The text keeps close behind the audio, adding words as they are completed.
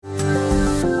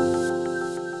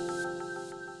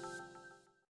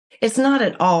it's not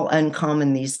at all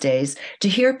uncommon these days to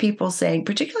hear people saying,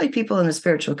 particularly people in the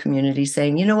spiritual community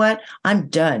saying, you know what, I'm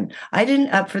done. I didn't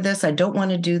up for this. I don't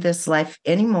want to do this life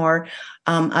anymore.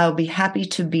 I'll be happy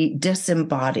to be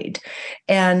disembodied.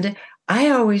 And I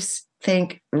always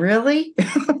think, really?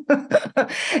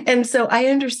 And so I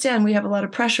understand we have a lot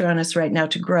of pressure on us right now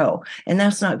to grow, and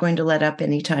that's not going to let up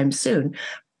anytime soon.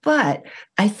 But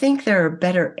I think there are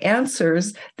better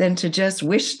answers than to just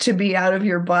wish to be out of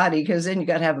your body, because then you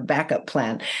got to have a backup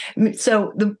plan.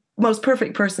 So the most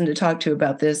perfect person to talk to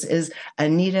about this is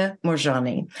Anita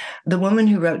Moorjani, the woman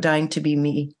who wrote Dying to Be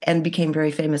Me and became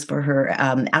very famous for her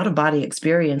out-of-body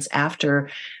experience after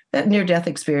that near-death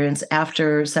experience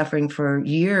after suffering for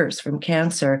years from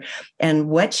cancer. And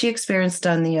what she experienced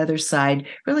on the other side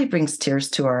really brings tears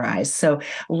to our eyes. So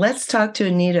let's talk to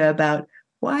Anita about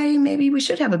why maybe we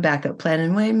should have a backup plan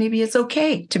and why maybe it's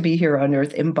okay to be here on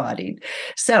Earth embodied.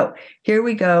 So here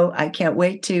we go. I can't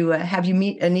wait to have you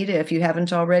meet Anita if you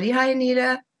haven't already. Hi,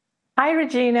 Anita. Hi,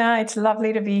 Regina. It's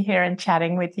lovely to be here and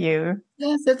chatting with you.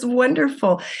 Yes, it's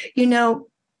wonderful. You know,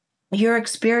 your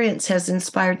experience has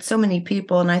inspired so many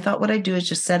people, and I thought what I'd do is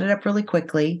just set it up really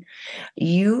quickly.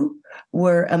 You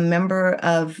were a member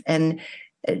of an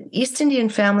East Indian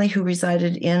family who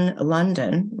resided in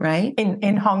London, right?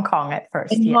 In Hong Kong at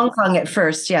first. In yes. Hong Kong at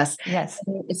first, yes. Yes.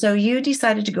 So you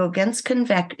decided to go against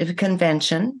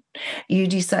convention.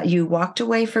 You walked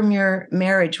away from your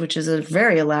marriage, which is a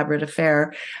very elaborate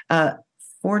affair,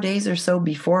 4 days or so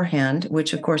beforehand,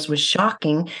 which of course was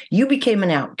shocking. You became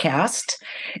an outcast.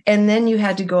 And then you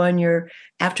had to go on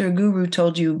after a guru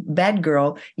told you, bad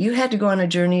girl, you had to go on a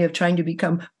journey of trying to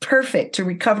become perfect to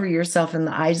recover yourself in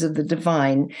the eyes of the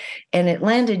divine. And it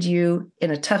landed you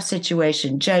in a tough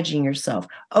situation, judging yourself,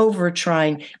 over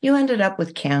trying. You ended up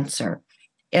with cancer.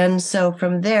 And so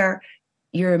from there,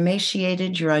 you're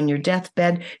emaciated, you're on your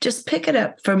deathbed. Just pick it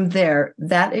up from there,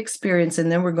 that experience,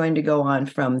 and then we're going to go on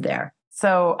from there.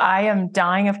 So I am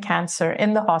dying of cancer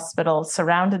in the hospital,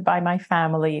 surrounded by my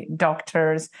family,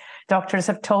 doctors. Doctors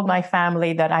have told my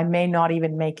family that I may not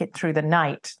even make it through the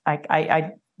night.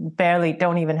 I barely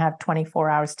don't even have 24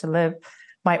 hours to live.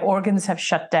 My organs have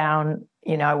shut down.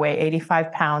 You know, I weigh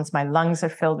 85 pounds. My lungs are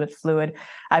filled with fluid.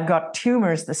 I've got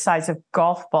tumors the size of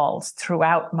golf balls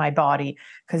throughout my body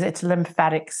because it's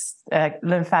lymphatic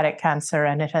cancer,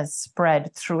 and it has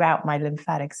spread throughout my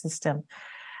lymphatic system.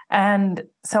 And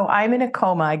so I'm in a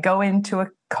coma. I go into a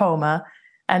coma,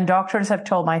 and doctors have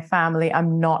told my family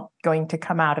I'm not going to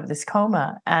come out of this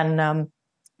coma, and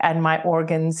my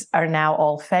organs are now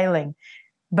all failing.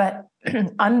 But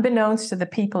unbeknownst to the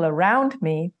people around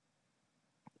me,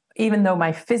 even though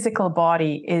my physical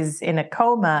body is in a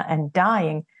coma and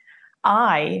dying,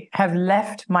 I have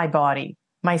left my body,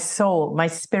 my soul, my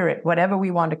spirit, whatever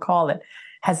we want to call it,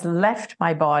 has left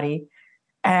my body.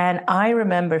 And I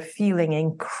remember feeling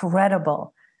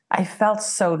incredible. I felt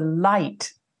so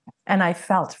light and I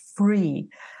felt free.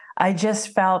 I just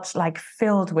felt like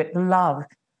filled with love.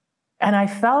 And I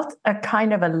felt a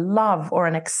kind of a love or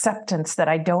an acceptance that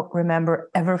I don't remember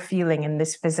ever feeling in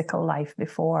this physical life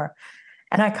before.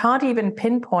 And I can't even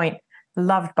pinpoint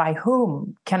loved by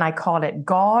whom. Can I call it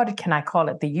God? Can I call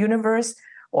it the universe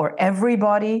or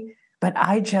everybody? But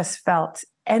I just felt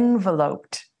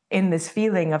enveloped in this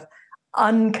feeling of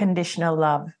unconditional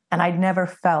love. And I'd never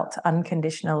felt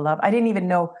unconditional love. I didn't even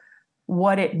know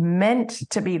what it meant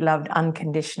to be loved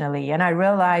unconditionally. And I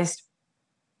realized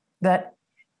that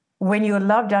when you're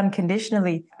loved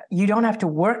unconditionally, you don't have to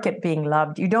work at being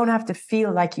loved. You don't have to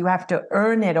feel like you have to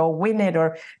earn it or win it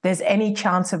or there's any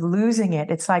chance of losing it.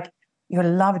 It's like you're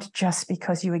loved just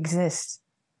because you exist.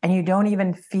 And you don't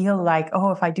even feel like,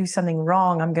 oh, if I do something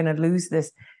wrong, I'm going to lose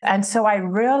this. And so I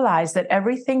realized that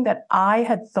everything that I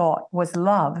had thought was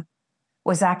love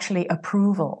was actually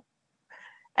approval.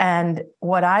 And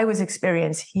what I was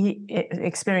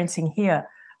experiencing here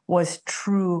was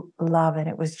true love. And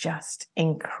it was just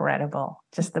incredible.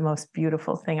 Just the most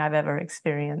beautiful thing I've ever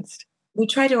experienced. We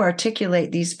try to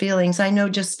articulate these feelings. I know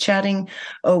just chatting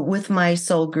with my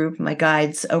soul group, my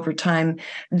guides over time,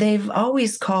 they've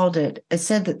always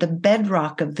said that the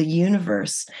bedrock of the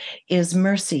universe is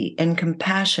mercy and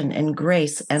compassion and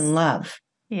grace and love.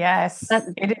 Yes,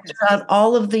 it is. Throughout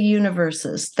all of the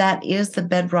universes, that is the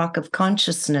bedrock of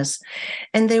consciousness.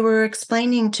 And they were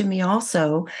explaining to me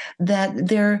also that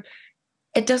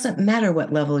it doesn't matter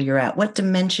what level you're at, what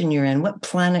dimension you're in, what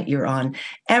planet you're on.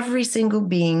 Every single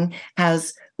being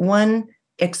has one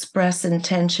express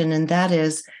intention, and that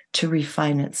is to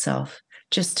refine itself,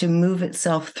 just to move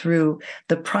itself through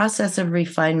the process of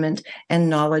refinement and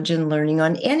knowledge and learning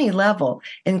on any level,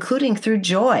 including through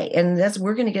joy. And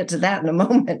we're going to get to that in a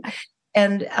moment.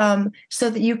 And so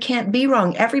that you can't be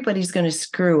wrong. Everybody's going to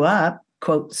screw up,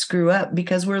 quote, screw up,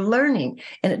 because we're learning.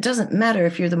 And it doesn't matter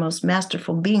if you're the most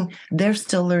masterful being, they're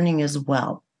still learning as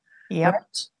well. Yep.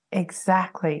 Right?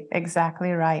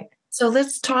 Exactly right. So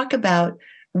let's talk about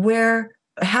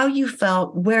how you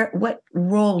felt, what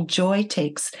role joy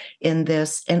takes in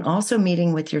this, and also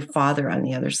meeting with your father on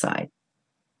the other side.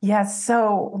 Yes.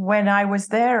 So when I was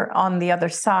there on the other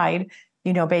side,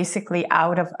 basically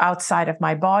outside of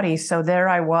my body. So there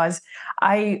I was.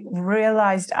 I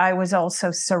realized I was also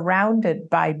surrounded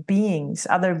by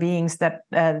other beings that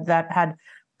had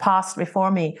passed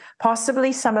before me.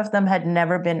 Possibly some of them had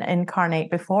never been incarnate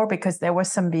before, because there were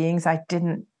some beings I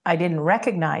didn't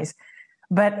recognize.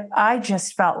 But I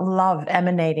just felt love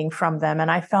emanating from them,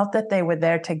 and I felt that they were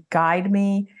there to guide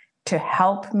me, to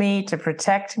help me, to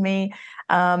protect me.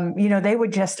 They were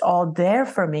just all there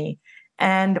for me.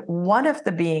 And one of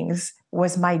the beings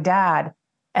was my dad,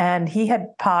 and he had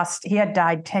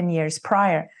died 10 years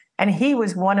prior. And he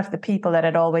was one of the people that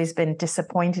had always been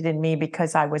disappointed in me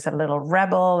because I was a little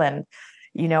rebel, and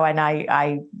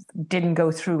I didn't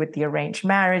go through with the arranged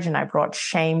marriage, and I brought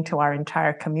shame to our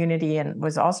entire community and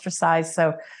was ostracized.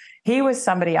 So he was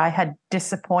somebody I had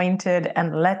disappointed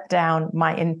and let down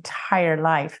my entire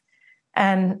life.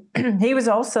 And he was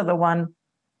also the one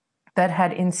that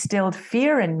had instilled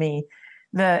fear in me,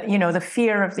 the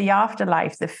fear of the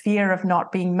afterlife, the fear of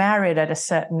not being married at a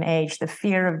certain age, the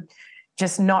fear of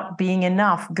just not being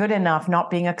good enough, not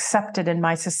being accepted in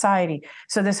my society.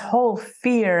 So this whole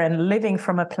fear and living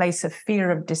from a place of fear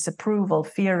of disapproval,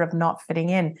 fear of not fitting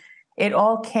in, it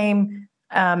all came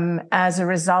as a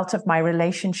result of my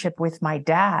relationship with my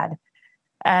dad.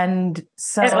 And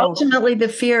ultimately the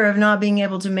fear of not being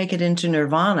able to make it into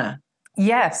nirvana.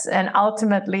 Yes, and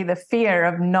ultimately the fear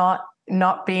of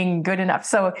not being good enough.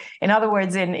 So in other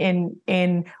words,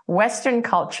 in Western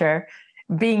culture,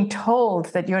 being told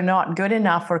that you're not good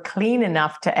enough or clean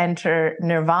enough to enter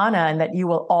nirvana, and that you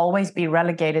will always be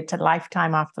relegated to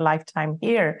lifetime after lifetime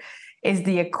here, is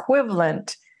the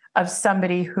equivalent of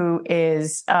somebody who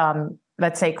is,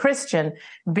 let's say, Christian,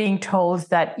 being told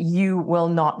that you will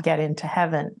not get into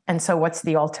heaven. And so what's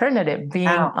the alternative?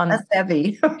 That's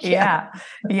heavy. Yeah.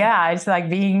 It's like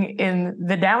being in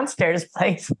the downstairs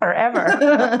place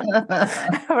forever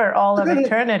for all of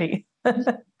eternity.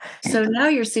 So now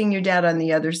you're seeing your dad on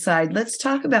the other side. Let's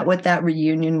talk about what that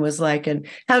reunion was like and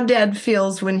how dad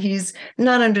feels when he's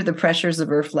not under the pressures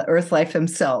of earth life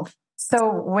himself. So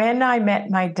when I met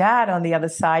my dad on the other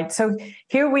side, so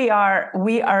here we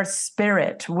are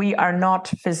spirit, we are not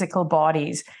physical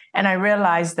bodies. And I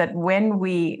realized that when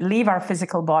we leave our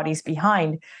physical bodies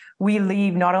behind, we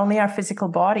leave not only our physical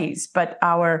bodies, but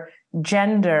our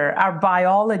gender, our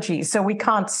biology. So we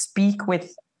can't speak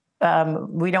with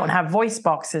we don't have voice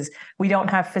boxes. We don't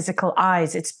have physical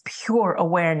eyes. It's pure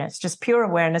awareness, just pure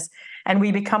awareness. And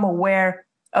we become aware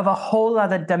of a whole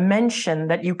other dimension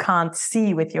that you can't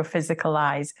see with your physical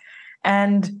eyes.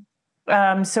 And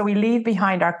so we leave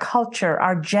behind our culture,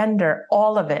 our gender,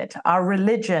 all of it, our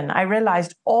religion. I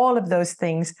realized all of those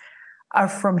things are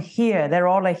from here. They're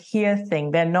all a here thing.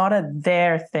 They're not a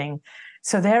there thing.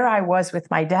 So there I was with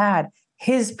my dad,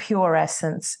 his pure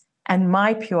essence and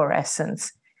my pure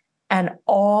essence. And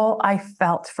all I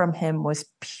felt from him was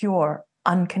pure,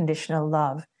 unconditional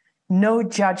love. No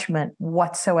judgment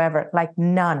whatsoever, like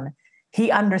none.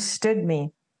 He understood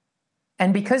me.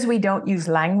 And because we don't use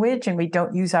language and we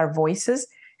don't use our voices,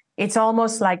 it's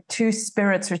almost like two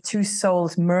spirits or two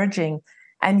souls merging,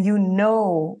 and you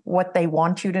know what they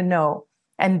want you to know,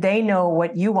 and they know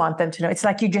what you want them to know. It's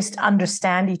like you just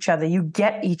understand each other. You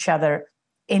get each other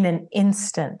in an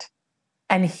instant.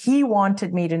 And he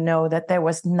wanted me to know that there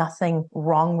was nothing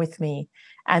wrong with me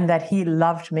and that he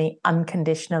loved me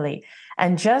unconditionally.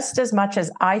 And just as much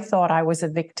as I thought I was a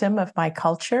victim of my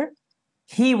culture,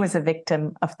 he was a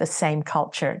victim of the same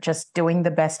culture, just doing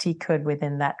the best he could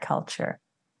within that culture.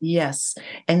 Yes.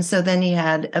 And so then he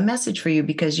had a message for you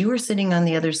because you were sitting on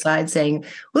the other side saying,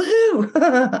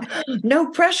 woohoo, no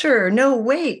pressure, no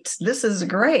weight. This is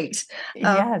great.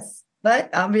 Yes.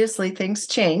 But obviously things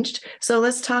changed. So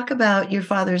let's talk about your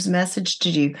father's message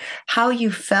to you, how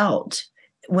you felt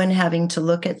when having to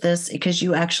look at this, because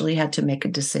you actually had to make a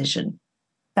decision.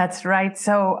 That's right.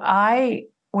 So I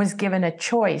was given a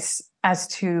choice as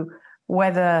to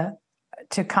whether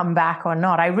to come back or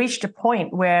not. I reached a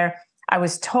point where I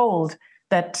was told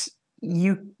that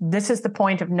this is the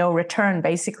point of no return.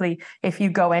 Basically, if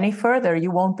you go any further, you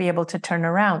won't be able to turn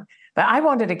around. But I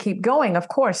wanted to keep going, of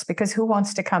course, because who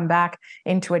wants to come back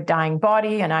into a dying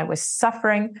body? And I was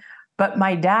suffering. But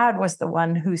my dad was the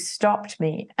one who stopped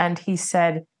me. And he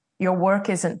said, your work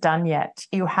isn't done yet.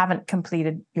 You haven't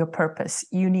completed your purpose.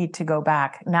 You need to go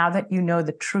back. Now that you know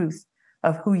the truth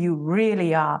of who you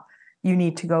really are, you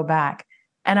need to go back.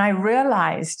 And I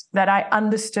realized that I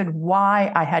understood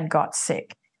why I had got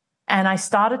sick. And I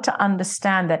started to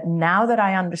understand that now that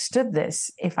I understood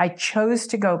this, if I chose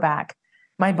to go back,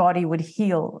 my body would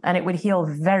heal, and it would heal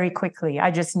very quickly. I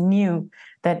just knew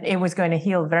that it was going to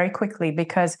heal very quickly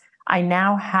because I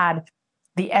now had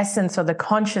the essence or the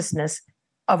consciousness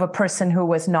of a person who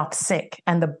was not sick.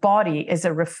 And the body is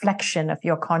a reflection of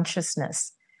your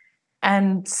consciousness.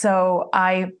 And so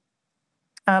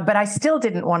but I still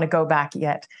didn't want to go back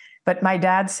yet. But my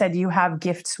dad said, you have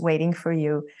gifts waiting for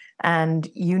you, and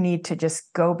you need to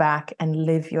just go back and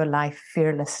live your life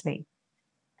fearlessly.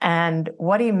 And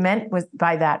what he meant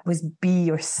by that was be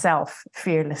yourself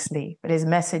fearlessly. But his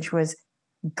message was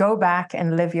go back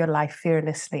and live your life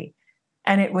fearlessly.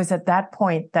 And it was at that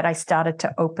point that I started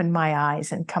to open my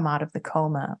eyes and come out of the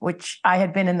coma, which I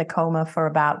had been in the coma for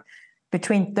about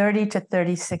between 30 to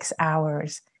 36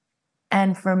 hours.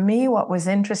 And for me, what was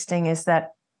interesting is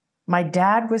that my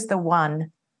dad was the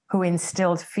one who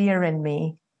instilled fear in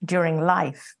me during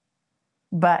life.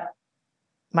 But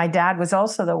my dad was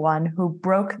also the one who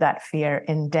broke that fear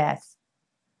in death.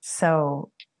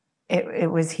 So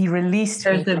he released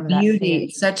me from that fear.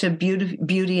 Such a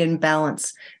beauty and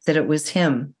balance that it was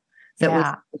him that was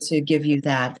able to give you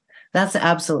that. That's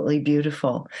absolutely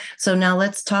beautiful. So now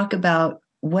let's talk about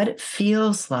what it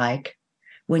feels like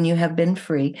when you have been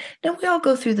free. Now, we all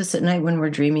go through this at night when we're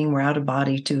dreaming. We're out of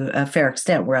body to a fair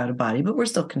extent. We're out of body, but we're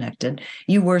still connected.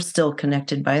 You were still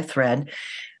connected by a thread,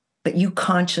 but you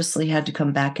consciously had to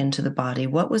come back into the body.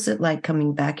 What was it like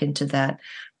coming back into that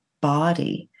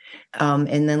body?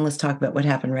 And then let's talk about what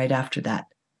happened right after that.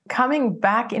 Coming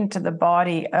back into the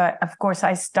body, of course,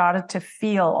 I started to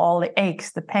feel all the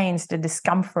aches, the pains, the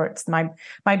discomforts. My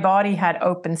body had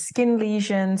open skin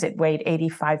lesions. It weighed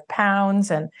 85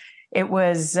 pounds, and it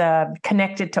was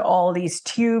connected to all these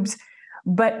tubes.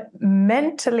 But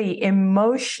mentally,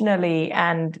 emotionally,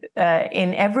 and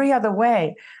in every other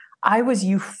way, I was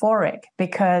euphoric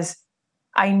because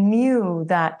I knew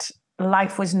that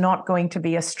life was not going to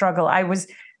be a struggle. I was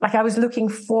looking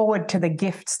forward to the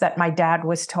gifts that my dad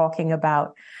was talking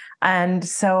about. And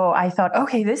so I thought,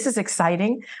 okay, this is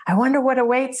exciting. I wonder what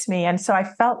awaits me. And so I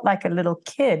felt like a little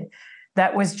kid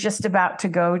that was just about to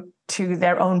go to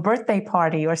their own birthday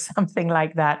party or something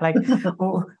like that. Like,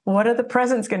 what are the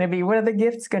presents going to be? What are the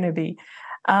gifts going to be?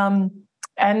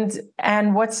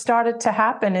 And what started to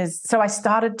happen is, so I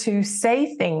started to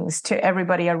say things to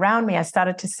everybody around me. I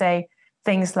started to say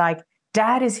things like,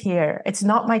 Dad is here. It's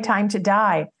not my time to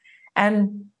die.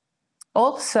 And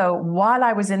also, while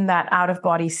I was in that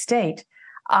out-of-body state,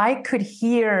 I could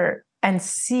hear and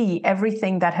see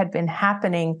everything that had been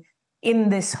happening in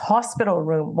this hospital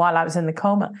room while I was in the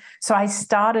coma. So I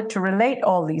started to relate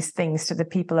all these things to the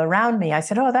people around me. I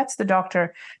said, oh, that's the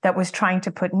doctor that was trying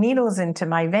to put needles into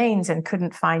my veins and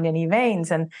couldn't find any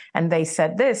veins. And they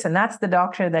said this, and that's the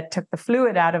doctor that took the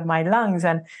fluid out of my lungs.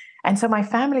 And so my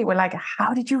family were like,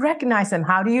 how did you recognize them?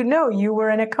 How do you know you were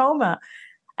in a coma?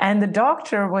 And the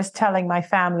doctor was telling my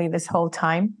family this whole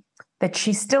time that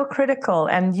she's still critical.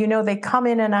 And, they come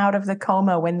in and out of the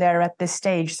coma when they're at this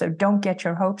stage. So don't get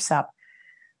your hopes up.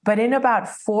 But in about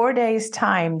 4 days'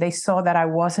 time, they saw that I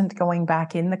wasn't going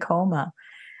back in the coma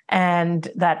and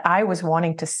that I was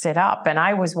wanting to sit up and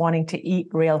I was wanting to eat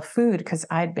real food because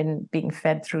I'd been being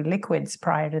fed through liquids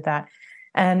prior to that.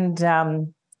 And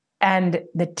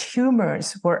the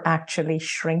tumors were actually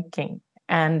shrinking.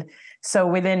 And so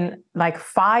within like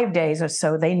 5 days or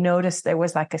so, they noticed there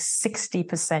was like a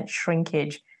 60%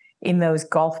 shrinkage in those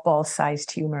golf ball sized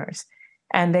tumors.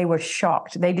 And they were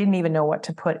shocked. They didn't even know what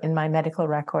to put in my medical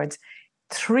records.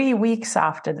 3 weeks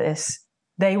after this,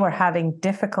 they were having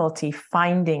difficulty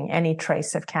finding any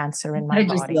trace of cancer in my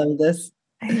body. I just love this.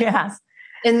 Yes.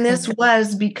 And this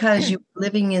was because you were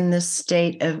living in this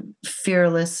state of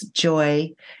fearless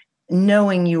joy,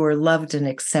 knowing you were loved and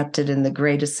accepted in the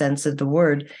greatest sense of the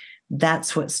word.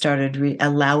 That's what started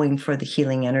allowing for the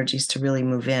healing energies to really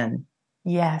move in.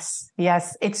 Yes.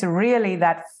 It's really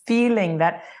that feeling,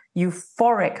 that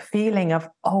euphoric feeling of,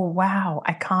 oh, wow,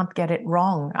 I can't get it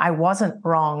wrong. I wasn't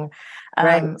wrong.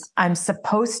 Right. I'm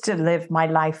supposed to live my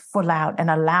life full out and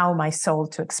allow my soul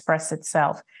to express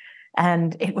itself.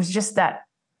 And it was just that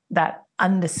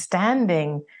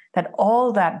understanding that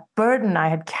all that burden I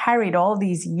had carried all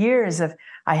these years of,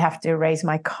 I have to erase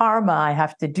my karma, I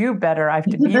have to do better, I have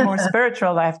to be more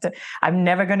spiritual, I'm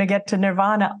never going to get to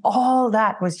nirvana. All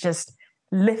that was just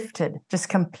lifted, just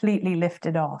completely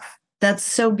lifted off. That's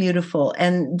so beautiful.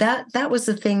 And that was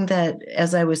the thing that,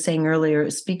 as I was saying earlier,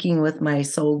 speaking with my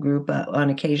soul group on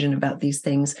occasion about these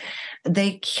things,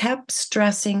 they kept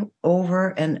stressing over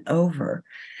and over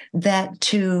that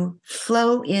to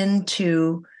flow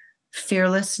into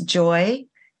fearless joy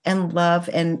and love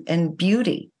and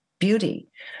beauty,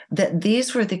 that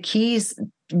these were the keys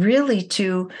really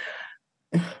to.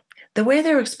 The way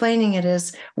they're explaining it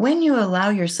is when you allow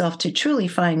yourself to truly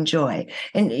find joy.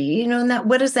 And, and that,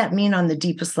 what does that mean on the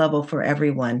deepest level for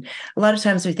everyone? A lot of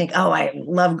times we think, oh, I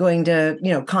love going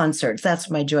to, concerts. That's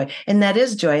my joy. And that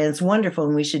is joy. And it's wonderful.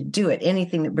 And we should do it.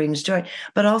 Anything that brings joy,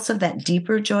 but also that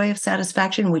deeper joy of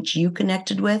satisfaction, which you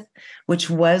connected with, which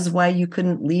was why you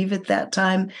couldn't leave at that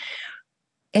time.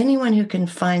 Anyone who can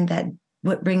find that,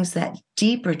 what brings that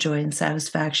deeper joy and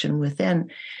satisfaction within,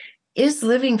 is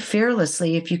living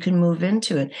fearlessly if you can move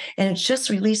into it. And it's just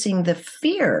releasing the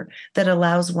fear that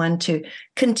allows one to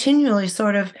continually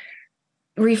sort of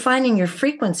refining your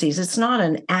frequencies. It's not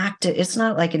an act. It's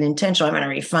not like an intentional, I'm going to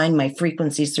refine my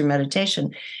frequencies through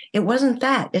meditation. It wasn't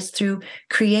that. It's through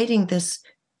creating this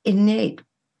innate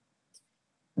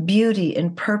beauty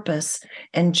and purpose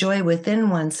and joy within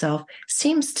oneself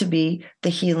seems to be the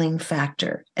healing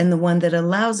factor and the one that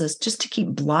allows us just to keep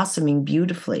blossoming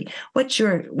beautifully.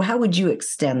 How would you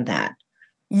extend that?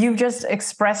 You just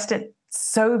expressed it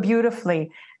so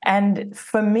beautifully. And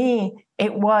for me,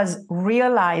 it was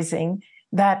realizing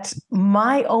that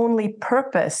my only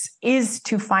purpose is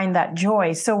to find that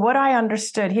joy. So what I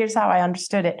understood, here's how I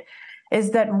understood it,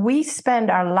 is that we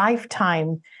spend our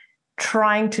lifetime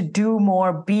trying to do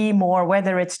more, be more,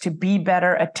 whether it's to be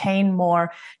better, attain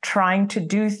more, trying to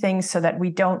do things so that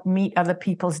we don't meet other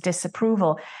people's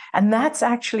disapproval. And that's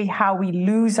actually how we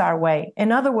lose our way.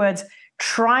 In other words,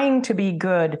 trying to be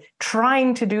good,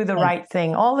 trying to do the right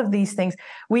thing, all of these things,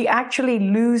 we actually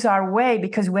lose our way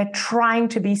because we're trying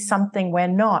to be something we're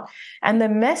not. And the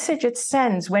message it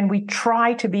sends when we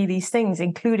try to be these things,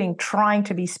 including trying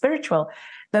to be spiritual,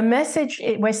 the message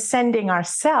we're sending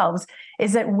ourselves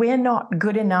is that we're not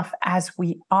good enough as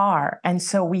we are. And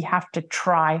so we have to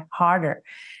try harder.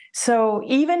 So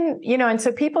even, and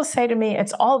so people say to me,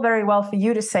 it's all very well for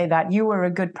you to say that you were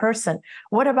a good person.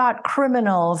 What about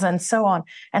criminals and so on?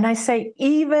 And I say,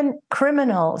 even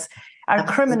criminals are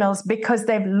criminals because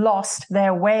they've lost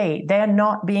their way. They're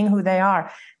not being who they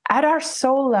are. At our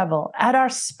soul level, at our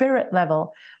spirit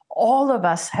level, all of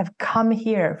us have come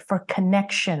here for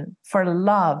connection, for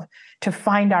love, to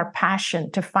find our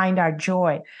passion, to find our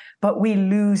joy, but we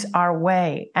lose our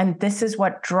way. And this is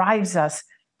what drives us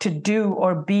to do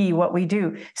or be what we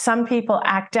do. Some people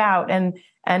act out and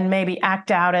maybe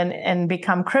act out and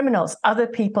become criminals. Other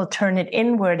people turn it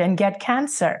inward and get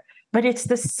cancer. But it's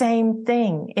the same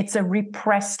thing. It's a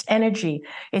repressed energy.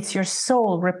 It's your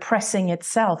soul repressing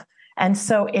itself. And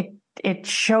so it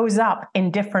shows up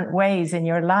in different ways in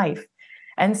your life.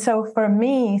 And so for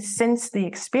me, since the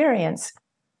experience,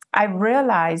 I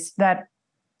realized that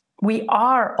we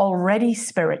are already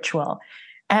spiritual.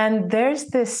 And there's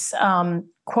this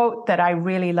quote that I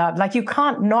really love. Like, you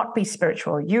can't not be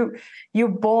spiritual. You're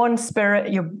born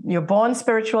spirit. You're born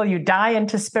spiritual. You die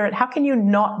into spirit. How can you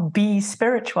not be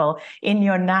spiritual in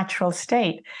your natural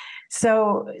state?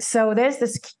 So there's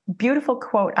this beautiful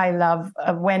quote I love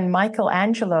of when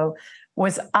Michelangelo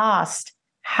was asked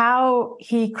how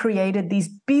he created these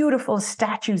beautiful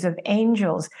statues of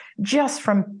angels just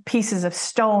from pieces of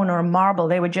stone or marble.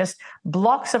 They were just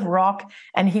blocks of rock,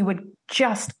 and he would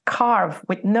just carve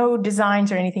with no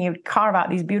designs or anything. He would carve out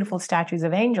these beautiful statues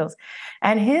of angels.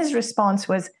 And his response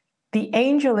was, the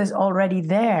angel is already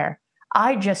there.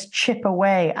 I just chip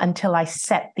away until I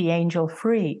set the angel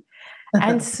free.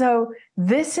 And so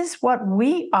this is what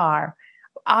we are.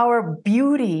 Our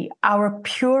beauty, our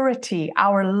purity,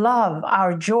 our love,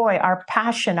 our joy, our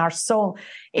passion, our soul,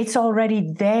 it's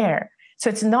already there. So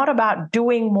it's not about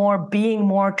doing more, being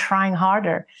more, trying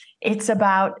harder. It's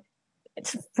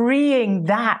freeing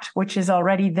that which is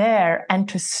already there and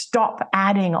to stop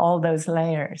adding all those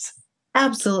layers.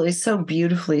 Absolutely. So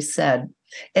beautifully said.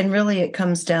 And really, it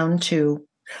comes down to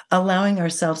allowing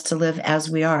ourselves to live as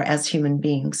we are, as human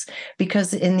beings,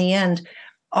 because in the end,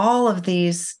 all of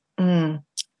these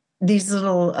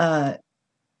little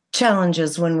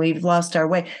challenges when we've lost our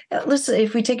way. Listen,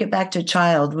 if we take it back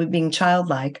to being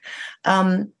childlike,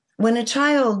 when a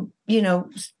child,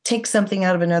 takes something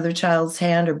out of another child's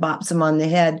hand or bops them on the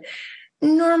head,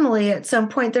 normally at some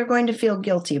point they're going to feel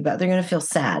guilty about it. They're going to feel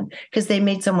sad because they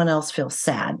made someone else feel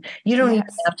sad. You don't even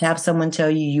have to have someone tell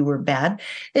you you were bad.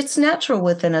 It's natural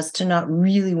within us to not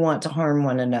really want to harm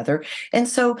one another. And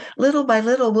so little by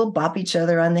little, we'll bop each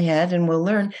other on the head and we'll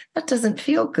learn that doesn't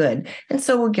feel good. And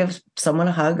so we'll give someone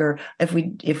a hug, or if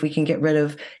we can get rid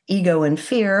of ego and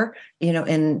fear,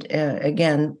 and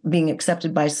again, being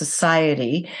accepted by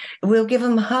society, we'll give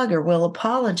them a hug or we'll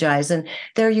apologize. And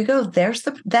there you go.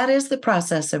 That is the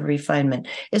process of refinement,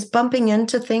 is bumping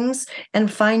into things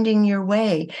and finding your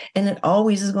way. And it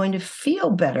always is going to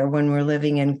feel better when we're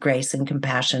living in grace and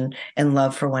compassion and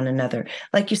love for one another.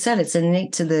 Like you said, it's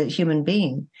innate to the human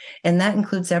being, and that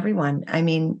includes everyone. I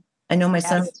mean, I know my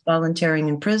son was volunteering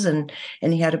in prison,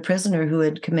 and he had a prisoner who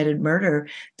had committed murder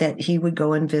that he would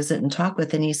go and visit and talk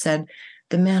with. And he said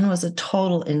the man was a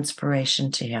total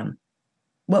inspiration to him.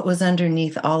 What was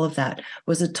underneath all of that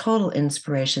was a total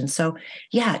inspiration. So,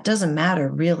 yeah, it doesn't matter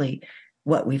really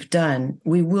what we've done.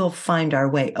 We will find our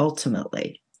way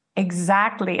ultimately.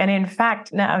 Exactly. And in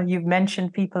fact, now you've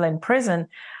mentioned people in prison.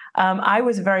 I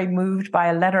was very moved by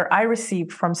a letter I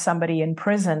received from somebody in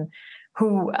prison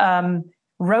who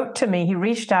wrote to me. He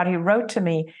reached out, he wrote to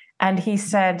me, and he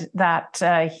said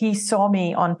that he saw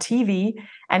me on TV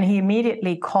and he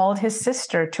immediately called his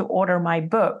sister to order my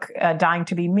book, Dying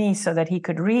to Be Me, so that he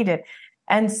could read it.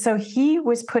 And so he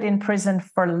was put in prison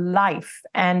for life,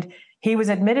 and he was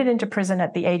admitted into prison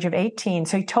at the age of 18.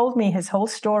 So he told me his whole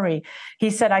story.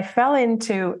 He said, I fell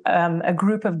into a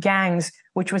group of gangs,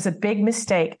 which was a big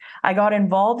mistake. I got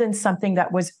involved in something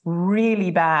that was really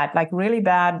bad, like really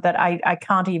bad that I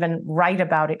can't even write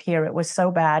about it here. It was so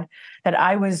bad that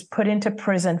I was put into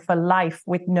prison for life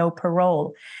with no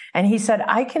parole. And he said,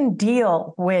 I can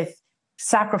deal with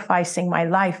sacrificing my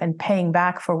life and paying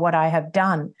back for what I have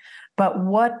done. But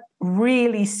what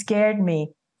really scared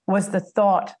me was the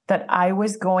thought that I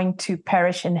was going to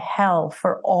perish in hell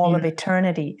for all of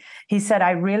eternity. He said,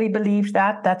 I really believed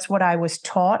that. That's what I was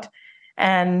taught.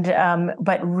 And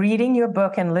but reading your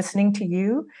book and listening to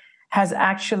you has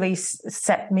actually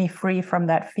set me free from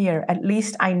that fear. At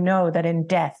least I know that in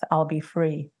death, I'll be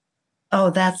free. Oh,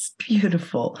 that's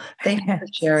beautiful. Thank you for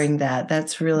sharing that.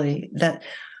 That's really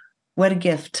what a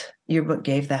gift your book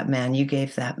gave that man. You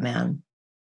gave that man.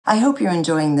 I hope you're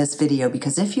enjoying this video,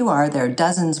 because if you are, there are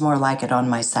dozens more like it on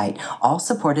my site, all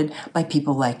supported by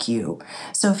people like you.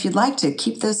 So if you'd like to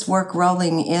keep this work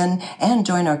rolling in and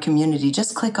join our community,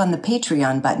 just click on the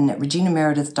Patreon button at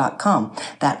reginameredith.com.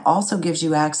 That also gives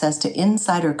you access to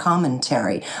insider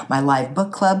commentary, my live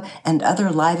book club, and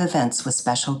other live events with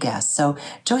special guests. So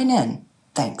join in.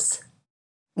 Thanks.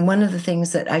 One of the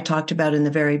things that I talked about in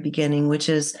the very beginning, which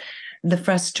is the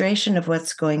frustration of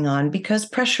what's going on, because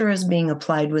pressure is being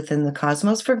applied within the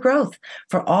cosmos for growth,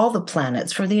 for all the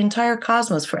planets, for the entire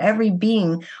cosmos, for every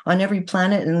being on every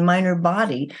planet and minor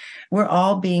body. We're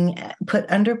all being put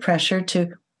under pressure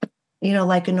to,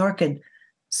 like an orchid,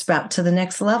 sprout to the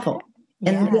next level.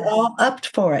 And we're all up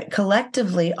for it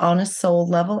collectively on a soul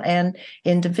level and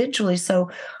individually.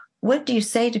 So what do you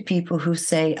say to people who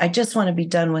say, I just want to be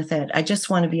done with it. I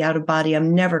just want to be out of body.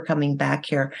 I'm never coming back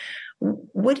here.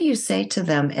 What do you say to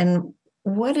them? And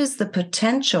what is the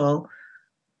potential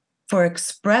for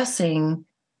expressing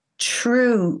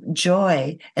true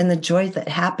joy and the joy that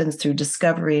happens through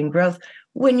discovery and growth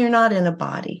when you're not in a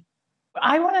body?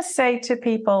 I want to say to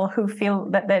people who feel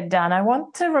that they're done, I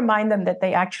want to remind them that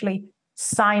they actually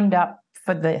signed up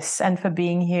for this and for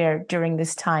being here during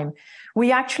this time.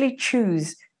 We actually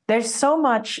choose. There's so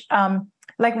much,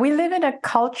 we live in a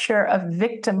culture of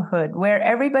victimhood where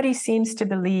everybody seems to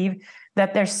believe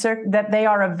that that they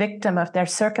are a victim of their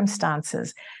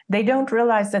circumstances. They don't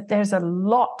realize that there's a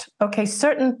lot. Okay,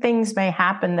 certain things may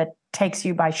happen that takes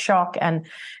you by shock, and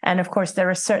of course there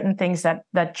are certain things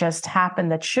that just happen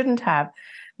that shouldn't have.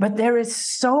 But there is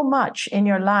so much in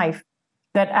your life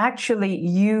that actually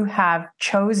you have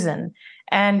chosen.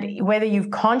 And whether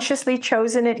you've consciously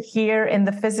chosen it here in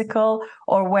the physical,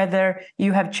 or whether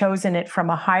you have chosen it from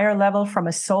a higher level, from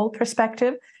a soul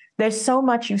perspective, there's so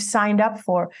much you signed up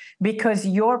for, because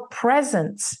your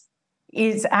presence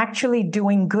is actually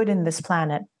doing good in this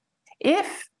planet.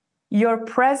 If your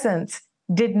presence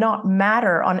did not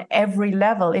matter on every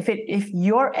level, if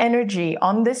your energy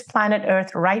on this planet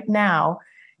Earth right now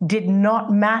did not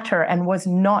matter and was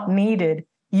not needed,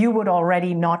 you would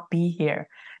already not be here.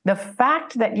 The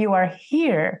fact that you are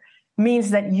here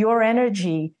means that your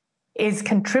energy is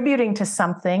contributing to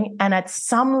something. And at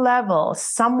some level,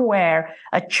 somewhere,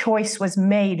 a choice was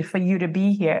made for you to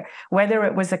be here, whether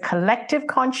it was a collective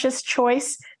conscious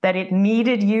choice that it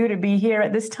needed you to be here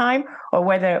at this time, or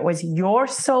whether it was your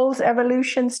soul's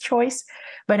evolution's choice.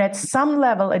 But at some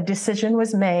level, a decision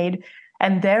was made,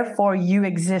 and therefore you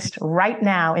exist right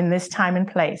now in this time and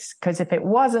place. Because if it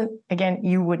wasn't, again,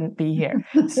 you wouldn't be here.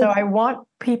 So I want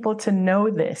people to know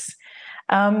this.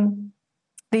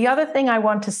 The other thing I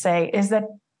want to say is that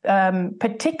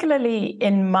particularly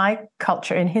in my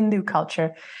culture, in Hindu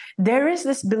culture, there is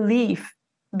this belief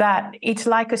that it's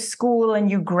like a school and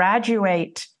you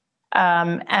graduate.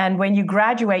 And when you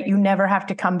graduate, you never have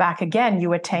to come back again.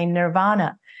 You attain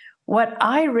nirvana. What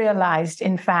I realized,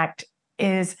 in fact,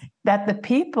 is that the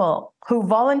people who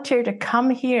volunteer to come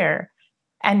here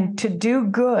and to do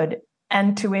good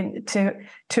and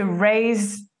to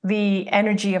raise the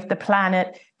energy of the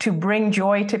planet, to bring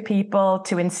joy to people,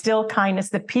 to instill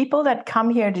kindness, the people that come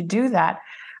here to do that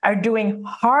are doing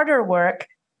harder work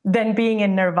than being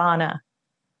in nirvana.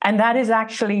 And that is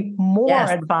actually more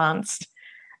advanced.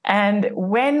 And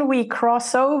when we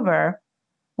cross over,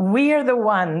 we are the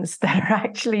ones that are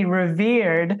actually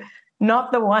revered,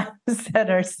 not the ones that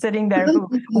are sitting there who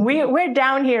we're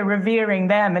down here revering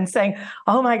them and saying,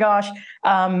 oh my gosh,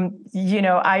 I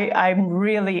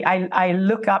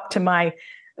look up to my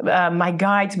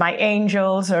guides, my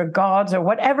angels or gods or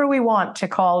whatever we want to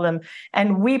call them.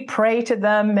 And we pray to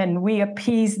them and we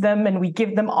appease them and we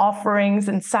give them offerings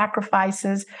and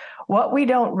sacrifices. What we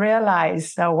don't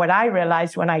realize, or what I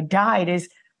realized when I died, is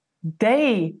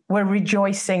they were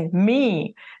rejoicing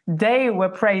me. They were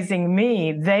praising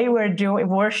me. They were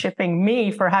worshiping me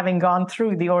for having gone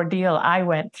through the ordeal I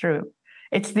went through.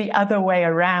 It's the other way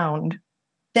around.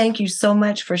 Thank you so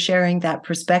much for sharing that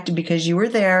perspective, because you were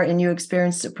there and you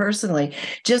experienced it personally.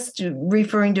 Just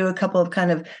referring to a couple of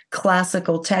kind of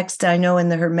classical texts, I know in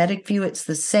the Hermetic view, it's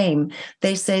the same.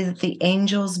 They say that the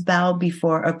angels bow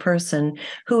before a person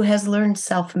who has learned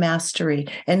self-mastery,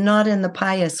 and not in the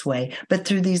pious way, but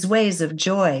through these ways of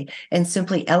joy and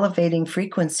simply elevating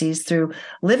frequencies through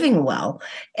living well.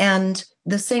 And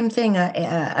the same thing,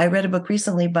 I read a book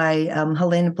recently by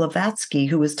Helena Blavatsky,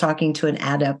 who was talking to an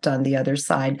adept on the other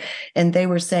side. And they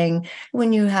were saying,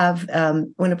 when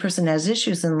a person has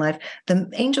issues in life, the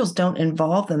angels don't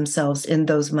involve themselves in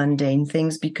those mundane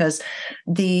things, because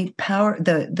the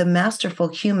masterful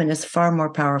human is far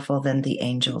more powerful than the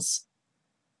angels.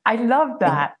 I love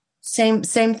that. And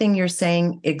same thing you're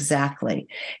saying, exactly.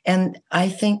 And I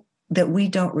think that we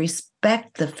don't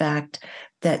respect the fact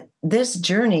that this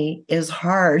journey is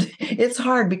hard. It's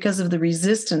hard because of the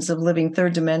resistance of living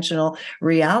third dimensional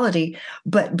reality,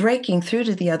 but breaking through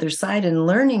to the other side and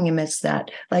learning amidst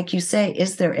that, like you say,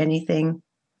 is there anything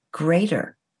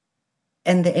greater?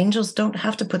 And the angels don't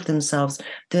have to put themselves,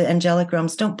 the angelic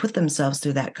realms don't put themselves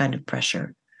through that kind of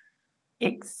pressure.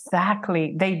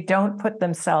 Exactly. They don't put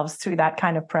themselves through that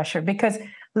kind of pressure, because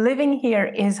living here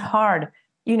is hard.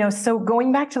 So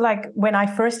going back to like when I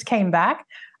first came back,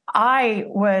 I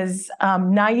was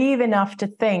naive enough to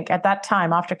think at that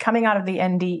time, after coming out of the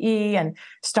NDE and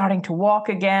starting to walk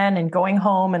again and going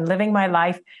home and living my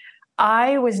life,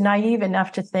 I was naive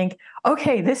enough to think,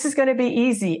 okay, this is going to be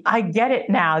easy. I get it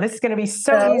now. This is going to be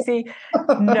so easy.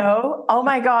 No. Oh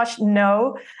my gosh,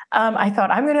 no. I thought,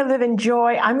 I'm going to live in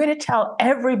joy. I'm going to tell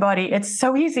everybody it's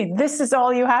so easy. This is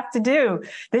all you have to do.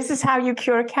 This is how you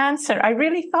cure cancer. I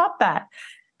really thought that.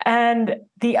 And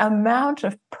the amount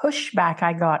of pushback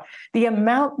I got, the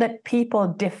amount that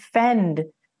people defend,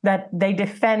 that they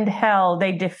defend hell,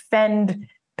 they defend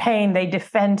pain, they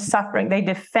defend suffering, they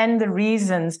defend the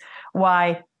reasons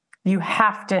why you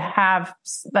have to have,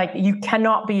 like, you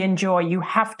cannot be in joy, you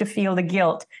have to feel the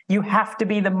guilt, you have to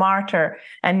be the martyr.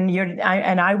 And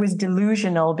I was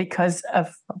delusional because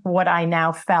of what I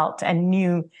now felt and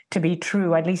knew to be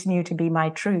true, at least knew to be my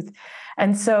truth.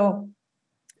 And so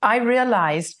I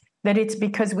realized that it's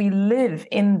because we live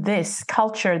in this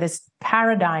culture, this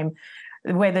paradigm,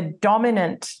 where the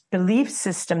dominant belief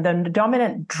system, the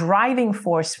dominant driving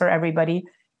force for everybody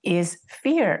is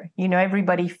fear.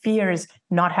 Everybody fears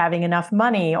not having enough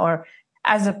money, or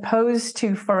as opposed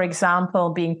to, for example,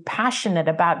 being passionate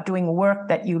about doing work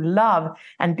that you love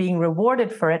and being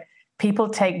rewarded for it. People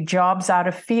take jobs out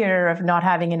of fear of not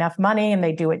having enough money, and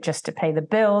they do it just to pay the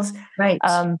bills. Right.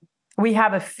 We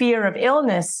have a fear of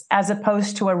illness as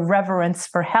opposed to a reverence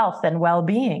for health and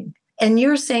well-being. And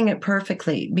you're saying it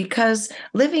perfectly, because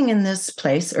living in this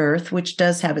place, Earth, which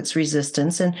does have its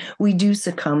resistance, and we do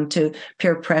succumb to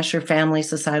peer pressure, family,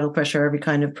 societal pressure, every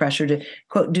kind of pressure to,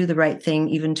 quote, do the right thing,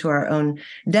 even to our own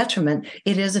detriment.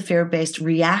 It is a fear-based,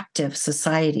 reactive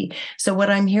society. So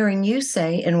what I'm hearing you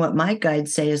say, and what my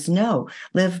guides say, is no,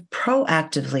 live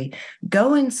proactively,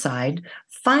 go inside,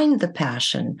 find the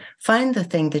passion, find the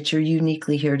thing that you're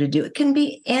uniquely here to do. It can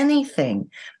be anything.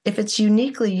 If it's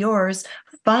uniquely yours,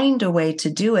 find a way to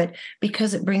do it,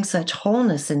 because it brings such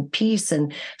wholeness and peace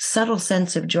and subtle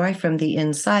sense of joy from the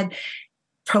inside.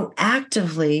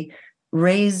 Proactively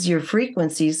raise your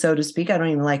frequency, so to speak. I don't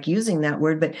even like using that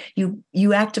word, but you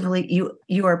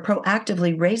are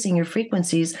proactively raising your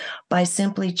frequencies by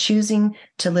simply choosing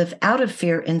to live out of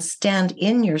fear and stand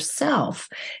in yourself.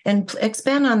 And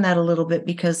expand on that a little bit,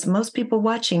 because most people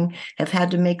watching have had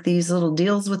to make these little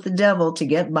deals with the devil to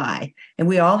get by, and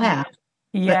we all have.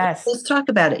 Yes. But let's talk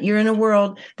about it. You're in a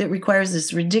world that requires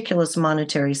this ridiculous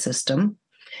monetary system.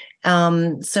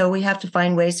 So we have to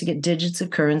find ways to get digits of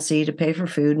currency to pay for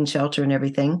food and shelter and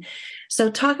everything. So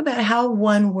talk about how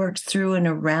one works through and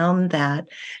around that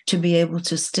to be able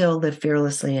to still live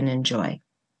fearlessly and enjoy.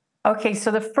 Okay,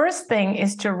 so the first thing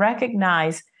is to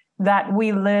recognize that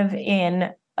we live in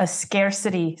a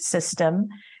scarcity system,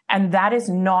 and that is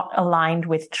not aligned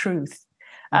with truth.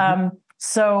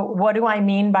 So what do I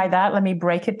mean by that? Let me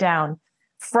break it down.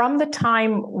 From the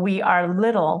time we are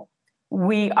little,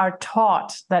 we are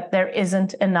taught that there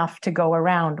isn't enough to go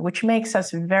around, which makes us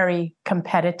very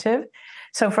competitive.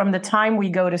 So from the time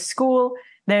we go to school,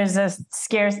 there's a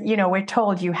scarce, we're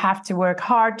told you have to work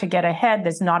hard to get ahead.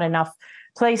 There's not enough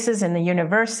places in the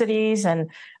universities.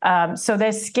 And so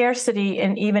there's scarcity,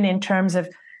 and even in terms of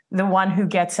the one who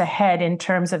gets ahead in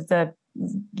terms of the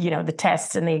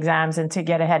tests and the exams and to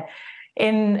get ahead.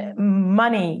 In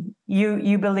money,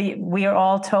 you believe, we are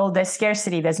all told there's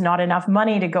scarcity. There's not enough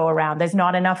money to go around. There's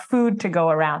not enough food to go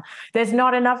around. There's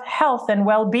not enough health and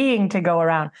well-being to go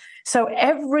around. So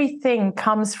everything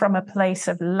comes from a place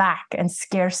of lack and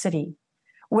scarcity.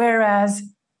 Whereas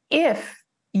if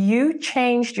you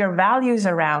changed your values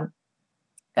around,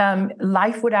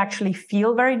 life would actually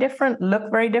feel very different,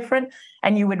 look very different,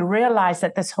 and you would realize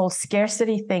that this whole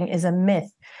scarcity thing is a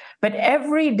myth. But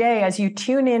every day, as you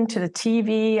tune into the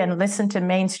TV and listen to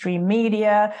mainstream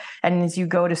media, and as you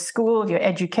go to school, your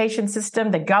education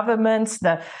system, the governments,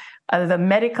 the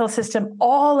medical system,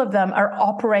 all of them are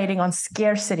operating on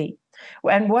scarcity.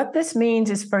 And what this means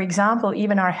is, for example,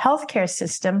 even our healthcare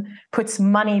system puts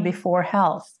money before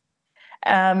health.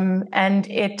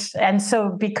 And so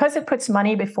because it puts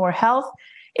money before health,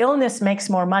 illness makes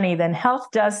more money than health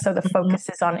does. So the focus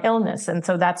is on illness. And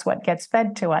so that's what gets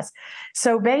fed to us.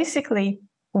 So basically,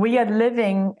 we are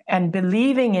living and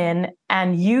believing in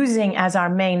and using as our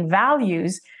main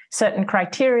values certain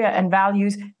criteria and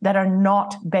values that are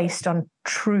not based on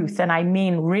truth. And I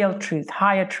mean real truth,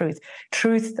 higher truth,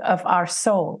 truth of our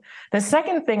soul. The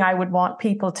second thing I would want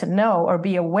people to know or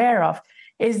be aware of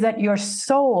is that your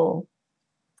soul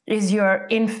is your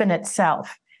infinite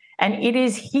self. And it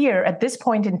is here at this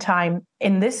point in time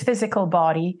in this physical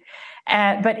body,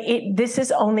 but this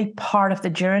is only part of the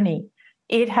journey.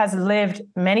 It has lived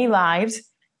many lives,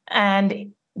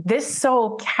 and this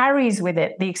soul carries with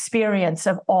it the experience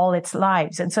of all its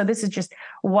lives. And so this is just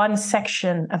one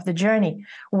section of the journey.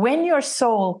 When your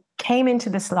soul came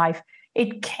into this life,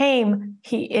 it came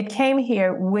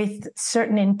here with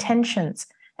certain intentions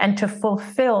and to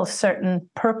fulfill certain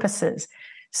purposes.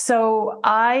 So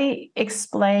I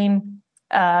explain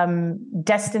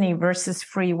destiny versus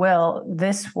free will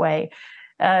this way,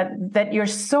 that your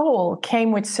soul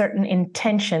came with certain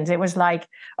intentions. It was like,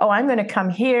 oh, I'm going to come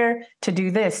here to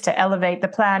do this, to elevate the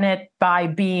planet by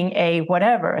being a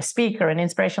speaker, an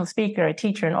inspirational speaker, a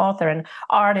teacher, an author, an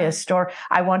artist, or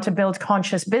I want to build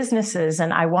conscious businesses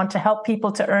and I want to help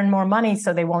people to earn more money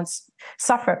so they won't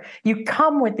suffer. You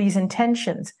come with these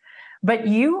intentions, but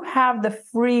you have the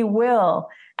free will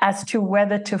as to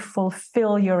whether to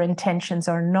fulfill your intentions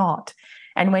or not.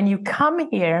 And when you come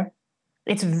here,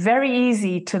 it's very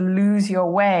easy to lose your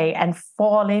way and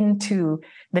fall into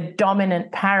the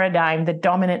dominant paradigm, the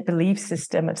dominant belief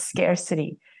system of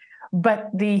scarcity.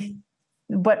 But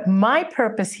my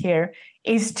purpose here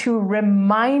is to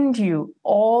remind you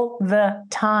all the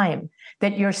time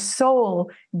that your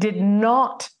soul did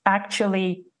not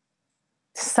actually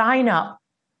sign up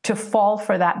to fall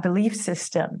for that belief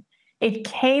system. It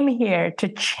came here to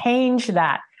change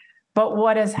that. But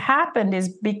what has happened is,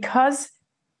 because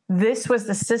this was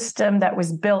the system that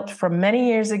was built from many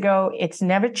years ago, it's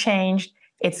never changed.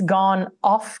 It's gone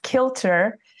off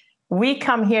kilter. We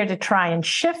come here to try and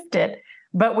shift it.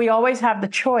 But we always have the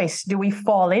choice. Do we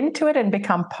fall into it and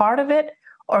become part of it?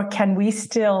 Or can we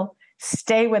still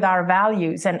stay with our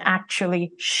values and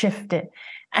actually shift it?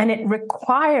 And it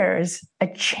requires a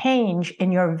change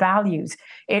in your values.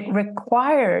 It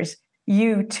requires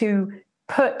you to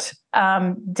put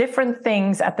different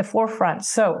things at the forefront.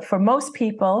 So for most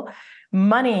people,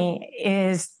 money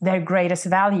is their greatest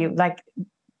value. Like,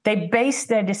 they base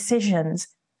their decisions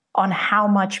on how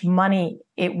much money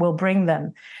it will bring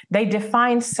them. They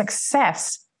define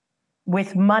success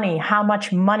with money. How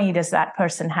much money does that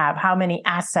person have? How many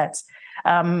assets?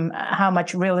 How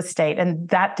much real estate? And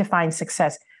that defines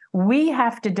success. We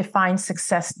have to define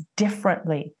success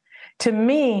differently. To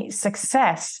me,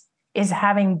 success is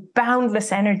having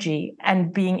boundless energy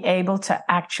and being able to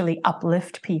actually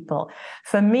uplift people.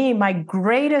 For me, my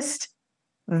greatest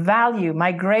value,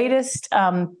 my greatest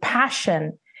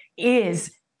passion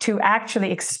is to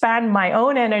actually expand my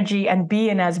own energy and be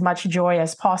in as much joy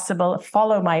as possible,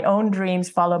 follow my own dreams,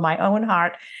 follow my own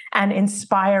heart, and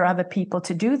inspire other people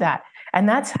to do that. And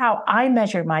that's how I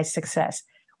measure my success.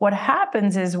 What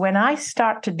happens is when I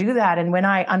start to do that and when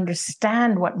I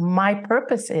understand what my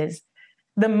purpose is,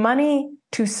 the money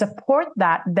to support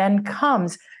that then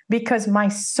comes because my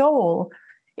soul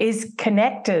is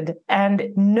connected and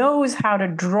knows how to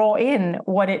draw in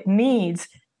what it needs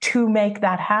to make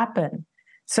that happen.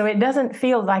 So it doesn't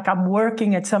feel like I'm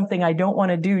working at something I don't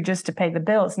want to do just to pay the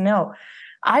bills. No,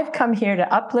 I've come here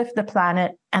to uplift the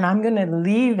planet, and I'm going to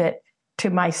leave it to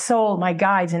my soul, my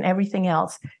guides, and everything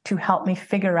else to help me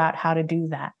figure out how to do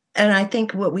that. And I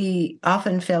think what we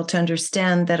often fail to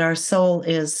understand, that our soul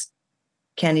is,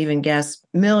 can't even guess,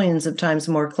 millions of times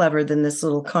more clever than this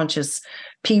little conscious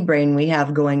pea brain we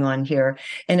have going on here.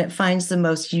 And it finds the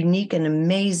most unique and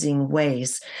amazing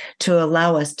ways to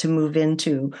allow us to move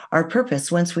into our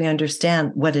purpose once we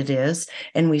understand what it is.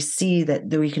 And we see that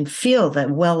we can feel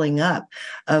that welling up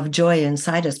of joy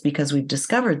inside us because we've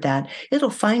discovered that.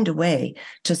 It'll find a way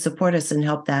to support us and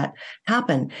help that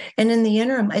happen. And in the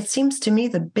interim, it seems to me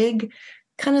the big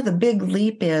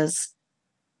leap is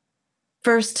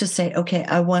first to say, okay,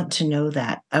 I want to know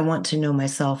that. I want to know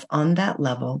myself on that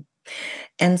level.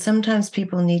 And sometimes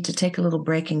people need to take a little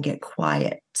break and get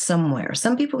quiet somewhere.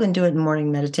 Some people can do it in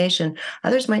morning meditation.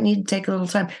 Others might need to take a little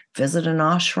time, visit an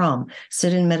ashram,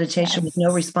 sit in meditation with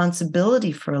no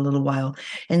responsibility for a little while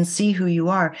and see who you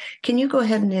are. Can you go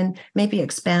ahead and maybe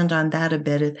expand on that a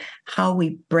bit, of how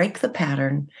we break the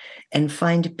pattern and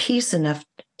find peace enough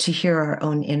to hear our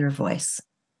own inner voice?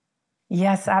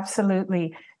 Yes,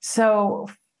 absolutely. So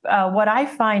what I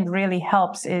find really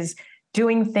helps is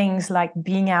doing things like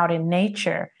being out in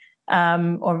nature,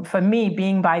 or for me,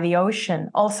 being by the ocean,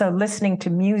 also listening to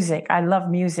music. I love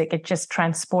music. It just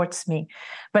transports me.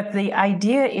 But the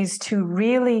idea is to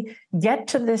really get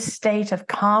to this state of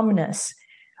calmness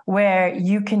where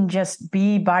you can just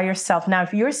be by yourself. Now,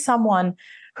 if you're someone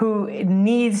who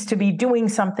needs to be doing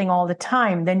something all the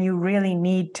time, then you really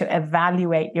need to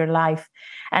evaluate your life.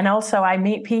 And also, I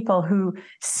meet people who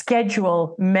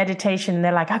schedule meditation.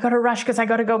 They're like, I got to rush because I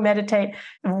got to go meditate.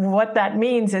 What that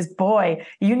means is, boy,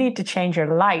 you need to change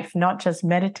your life, not just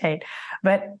meditate.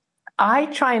 But I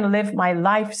try and live my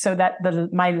life so that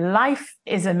my life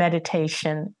is a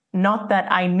meditation, not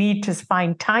that I need to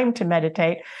find time to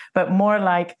meditate, but more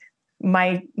like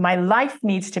my life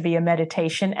needs to be a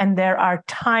meditation. And there are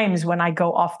times when I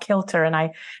go off kilter and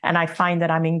I find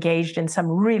that I'm engaged in some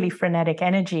really frenetic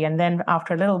energy. And then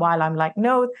after a little while, I'm like,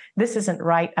 no, this isn't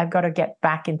right. I've got to get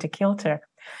back into kilter.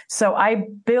 So I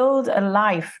build a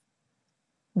life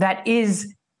that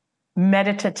is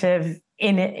meditative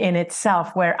in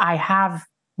itself, where I have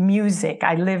music.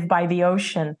 I live by the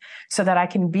ocean so that I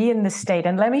can be in this state.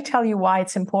 And let me tell you why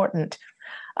it's important.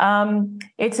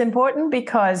 It's important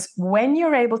because when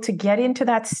you're able to get into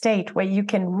that state where you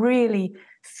can really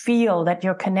feel that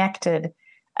you're connected,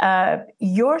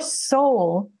 your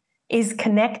soul is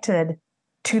connected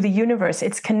to the universe.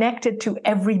 It's connected to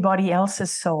everybody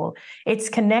else's soul. It's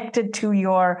connected to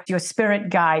your spirit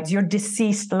guides, your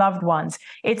deceased loved ones.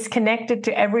 It's connected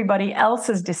to everybody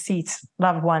else's deceased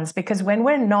loved ones, because when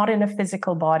we're not in a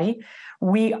physical body,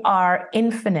 we are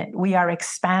infinite, we are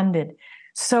expanded.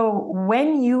 So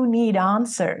when you need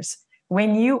answers,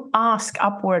 when you ask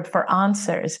upward for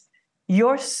answers,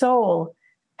 your soul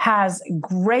has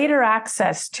greater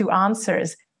access to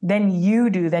answers than you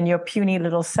do, than your puny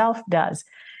little self does.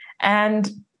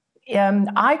 And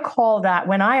I call that,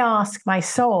 when I ask my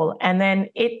soul and then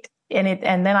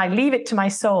I leave it to my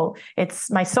soul, it's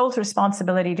my soul's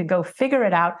responsibility to go figure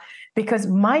it out, because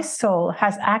my soul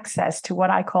has access to what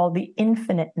I call the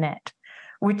infinite net.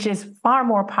 which is far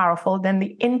more powerful than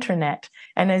the internet.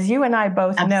 And as you and I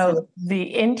both know, the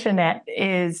internet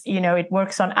is, it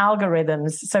works on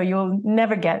algorithms, so you'll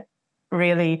never get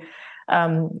really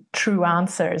true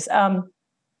answers.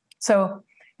 So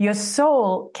your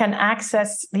soul can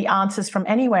access the answers from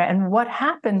anywhere. And what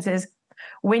happens is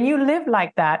when you live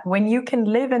like that, when you can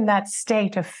live in that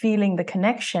state of feeling the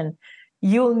connection,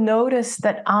 you'll notice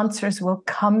that answers will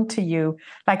come to you.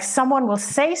 Like someone will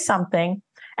say something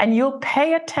and you'll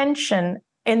pay attention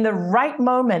in the right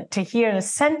moment to hear a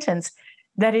sentence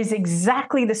that is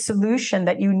exactly the solution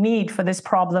that you need for this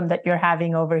problem that you're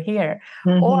having over here.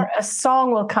 Mm-hmm. Or a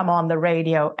song will come on the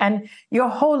radio and your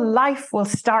whole life will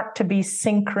start to be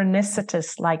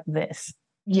synchronicitous like this.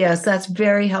 Yes, that's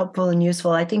very helpful and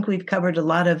useful. I think we've covered a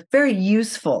lot of very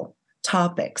useful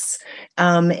topics.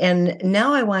 And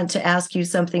now I want to ask you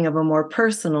something of a more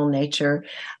personal nature.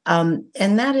 And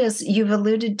that is, you've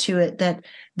alluded to it, that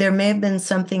there may have been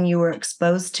something you were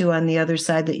exposed to on the other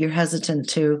side that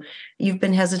you've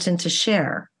been hesitant to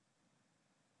share.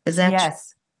 Is that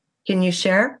yes? Can you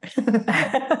share?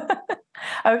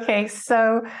 Okay,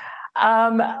 so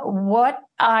what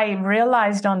I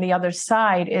realized on the other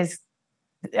side is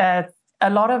a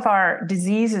lot of our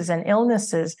diseases and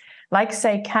illnesses, like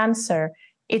say cancer,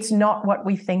 it's not what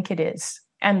we think it is.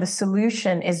 And the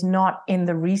solution is not in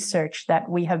the research that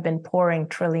we have been pouring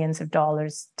trillions of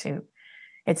dollars to.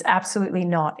 It's absolutely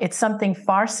not. It's something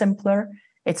far simpler.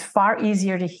 It's far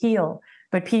easier to heal,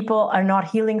 but people are not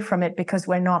healing from it because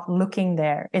we're not looking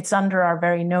there. It's under our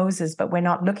very noses, but we're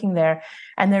not looking there.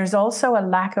 And there's also a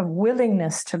lack of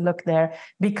willingness to look there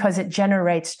because it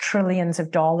generates trillions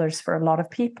of dollars for a lot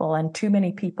of people. And too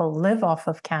many people live off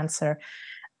of cancer.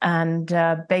 And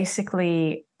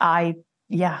basically, that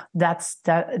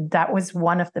was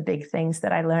one of the big things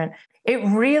that I learned. It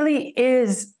really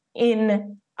is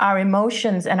in our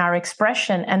emotions and our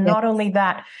expression. And not only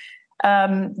that,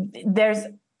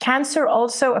 cancer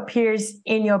also appears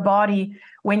in your body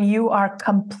when you are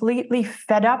completely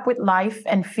fed up with life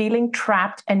and feeling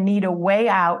trapped and need a way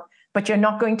out, but you're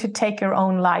not going to take your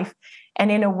own life.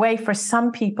 And in a way, for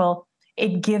some people,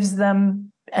 it gives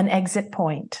them an exit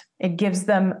point. It gives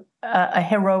them a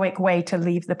heroic way to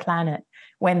leave the planet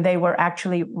when they were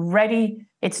actually ready.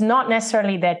 It's not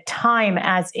necessarily their time,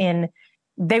 as in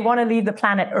they want to leave the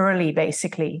planet early,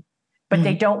 basically, but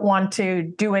they don't want to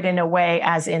do it in a way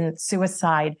as in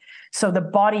suicide. So the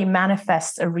body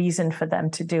manifests a reason for them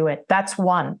to do it. That's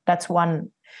one.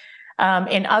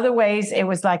 In other ways, it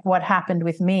was like what happened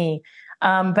with me.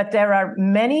 But there are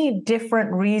many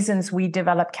different reasons we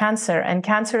develop cancer. And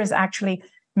cancer is actually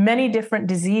many different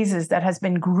diseases that has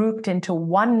been grouped into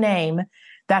one name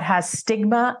that has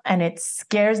stigma, and it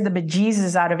scares the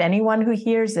bejesus out of anyone who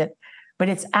hears it. But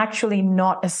it's actually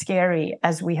not as scary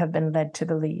as we have been led to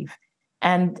believe.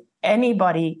 And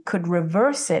anybody could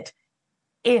reverse it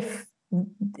if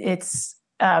it's,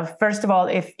 first of all,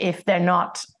 if they're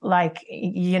not like,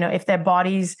 if their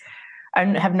bodies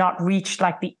have not reached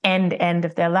like the end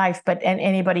of their life, but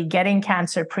anybody getting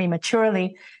cancer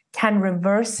prematurely can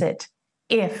reverse it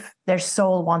if their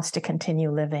soul wants to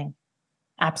continue living.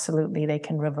 Absolutely, they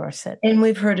can reverse it. And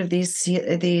we've heard of these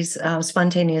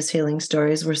spontaneous healing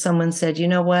stories where someone said, you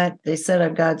know what? They said,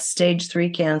 I've got stage 3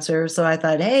 cancer. So I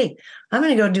thought, hey, I'm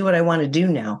going to go do what I want to do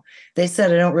now. They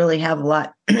said, I don't really have a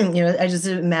lot, I just, it's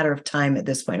a matter of time at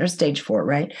this point, or stage 4,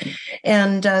 right?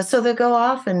 And so they'll go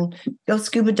off and go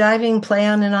scuba diving, play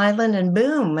on an island, and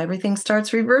boom, everything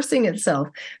starts reversing itself.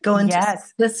 Go into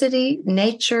simplicity,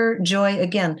 nature, joy,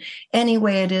 again, any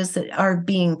way it is that our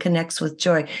being connects with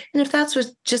joy. And if that's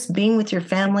with just being with your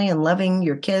family and loving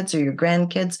your kids or your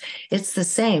grandkids, it's the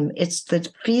same. It's the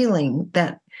feeling,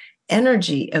 that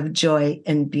energy of joy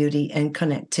and beauty and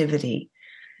connectivity.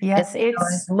 Yes, I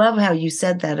love how you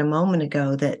said that a moment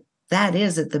ago, that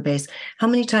is at the base. How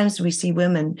many times do we see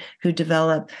women who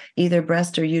develop either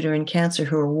breast or uterine cancer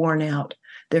who are worn out?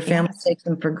 Their family takes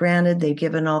them for granted. They've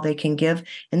given all they can give.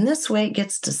 And this way it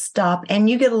gets to stop, and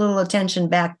you get a little attention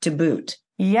back to boot.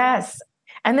 Yes.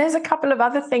 And there's a couple of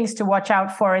other things to watch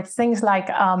out for. It's things like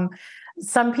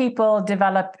some people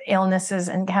develop illnesses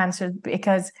and cancer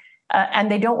because, and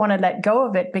they don't want to let go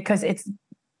of it because it's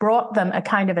brought them a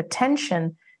kind of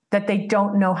attention that they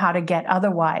don't know how to get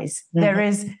otherwise. Mm-hmm. There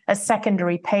is a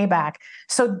secondary payback.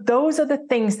 So those are the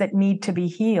things that need to be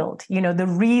healed. The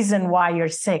reason why you're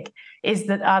sick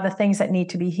are the things that need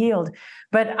to be healed.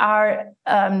 But our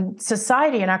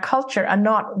society and our culture are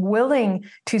not willing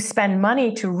to spend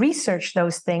money to research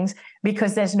those things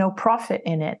because there's no profit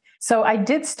in it. So I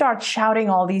did start shouting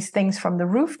all these things from the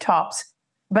rooftops,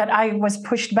 but I was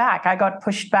pushed back. I got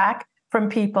pushed back from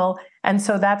people. And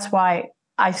so that's why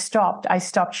I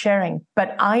stopped sharing,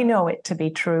 but I know it to be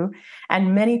true.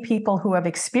 And many people who have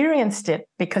experienced it,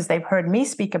 because they've heard me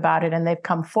speak about it and they've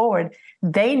come forward,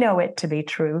 they know it to be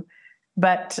true.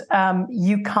 But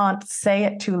you can't say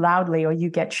it too loudly or you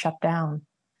get shut down.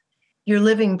 You're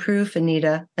living proof,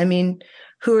 Anita. I mean,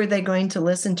 who are they going to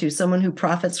listen to? Someone who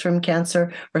profits from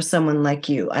cancer or someone like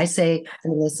you? I say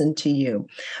listen to you.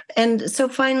 And so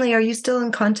finally, are you still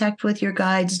in contact with your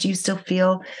guides? Do you still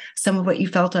feel some of what you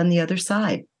felt on the other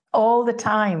side? All the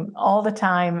time, all the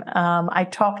time. I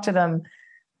talk to them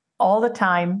all the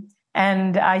time,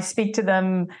 and I speak to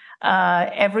them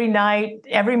every night,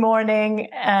 every morning,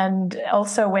 and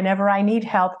also whenever I need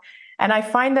help. And I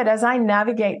find that as I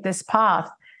navigate this path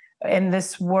in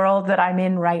this world that I'm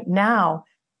in right now,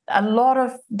 a lot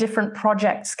of different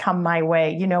projects come my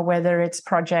way, whether it's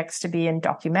projects to be in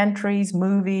documentaries,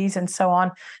 movies, and so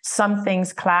on. Some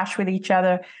things clash with each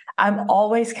other. I'm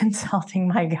always consulting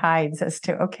my guides as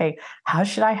to, okay, how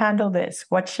should I handle this?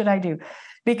 What should I do?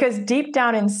 Because deep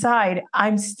down inside,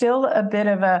 I'm still a bit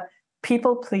of a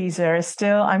people pleaser.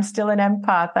 I'm still an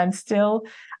empath.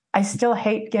 I still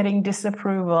hate getting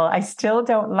disapproval. I still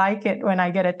don't like it when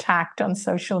I get attacked on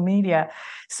social media.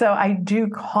 So I do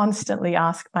constantly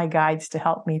ask my guides to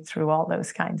help me through all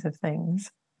those kinds of things.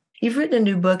 You've written a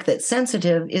new book that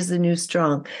sensitive is the new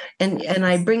strong. And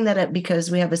I bring that up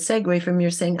because we have a segue from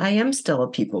your saying, I am still a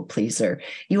people pleaser.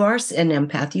 You are an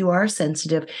empath. You are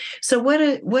sensitive. So what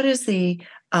is the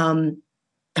kind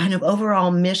of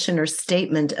overall mission or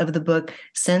statement of the book,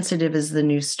 Sensitive is the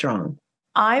New Strong?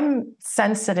 I'm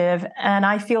sensitive, and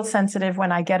I feel sensitive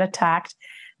when I get attacked,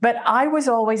 but I was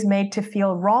always made to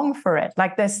feel wrong for it,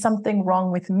 like there's something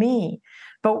wrong with me.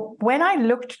 But when I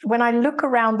look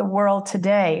around the world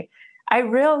today, I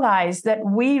realize that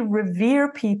we revere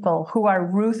people who are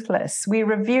ruthless. We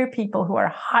revere people who are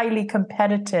highly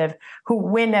competitive, who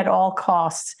win at all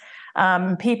costs.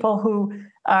 People who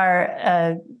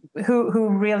are who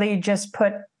really just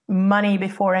put money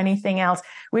before anything else.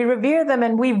 We revere them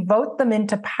and we vote them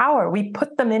into power. We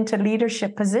put them into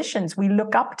leadership positions. We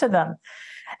look up to them.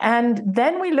 And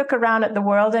then we look around at the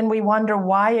world and we wonder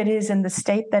why it is in the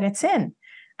state that it's in.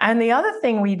 And the other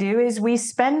thing we do is we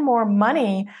spend more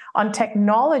money on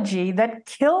technology that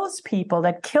kills people,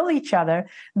 that kill each other,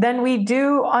 than we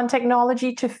do on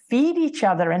technology to feed each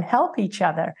other and help each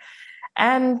other.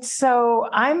 And so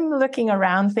I'm looking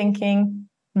around thinking,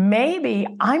 maybe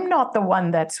I'm not the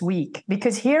one that's weak,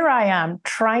 because here I am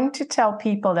trying to tell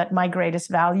people that my greatest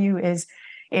value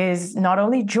is not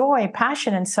only joy,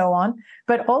 passion, and so on,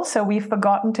 but also we've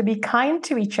forgotten to be kind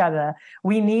to each other.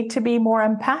 We need to be more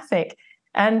empathic.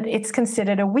 And it's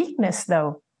considered a weakness,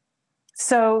 though.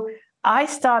 So I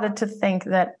started to think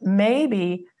that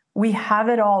maybe we have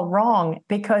it all wrong,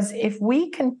 because if we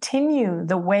continue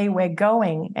the way we're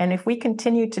going, and if we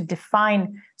continue to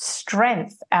define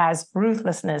strength as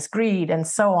ruthlessness, greed, and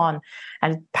so on,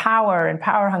 and power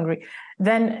hungry,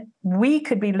 then we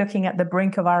could be looking at the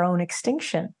brink of our own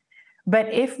extinction.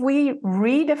 But if we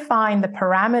redefine the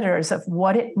parameters of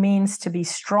what it means to be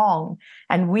strong,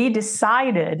 and we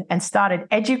decided and started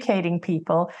educating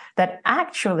people that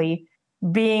actually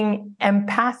being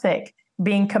empathic,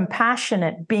 being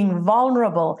compassionate, being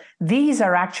vulnerable, these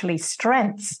are actually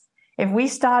strengths. If we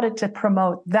started to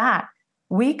promote that,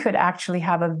 we could actually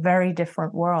have a very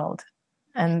different world.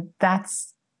 And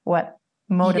that's what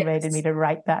motivated me to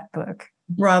write that book.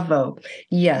 Bravo.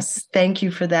 Yes. Thank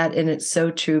you for that. And it's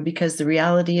so true, because the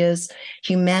reality is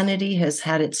humanity has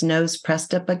had its nose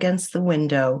pressed up against the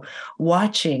window,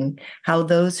 watching how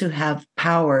those who have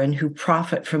power and who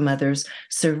profit from others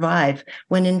survive,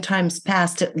 when in times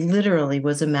past, it literally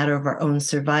was a matter of our own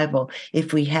survival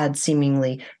if we had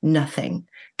seemingly nothing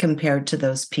compared to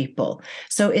those people.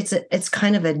 So it's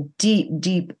kind of a deep,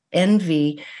 deep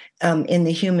envy in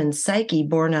the human psyche,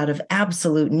 born out of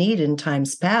absolute need in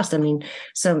times past. I mean,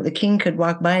 so the king could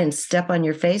walk by and step on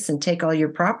your face and take all your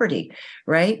property,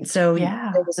 right? So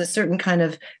there was a certain kind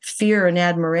of fear and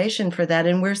admiration for that,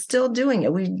 and we're still doing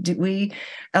it. We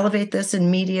elevate this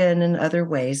in media and in other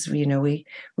ways. We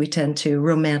tend to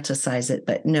romanticize it,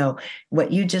 but no,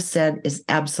 what you just said is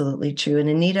absolutely true. And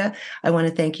Anita, I want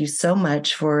to thank you so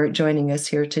much for joining us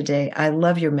here today. I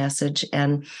love your message,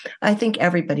 and I think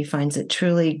everybody finds it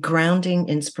truly grounding,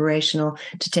 inspirational,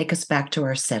 to take us back to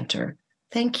our center.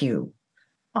 Thank you.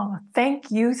 Oh,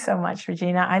 thank you so much,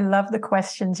 Regina. I love the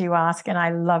questions you ask, and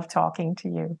I love talking to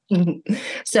you.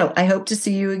 So I hope to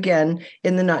see you again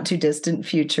in the not too distant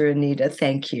future, Anita.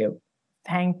 Thank you.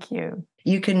 Thank you.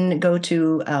 You can go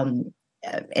to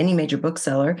any major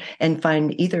bookseller and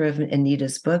find either of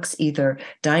Anita's books, either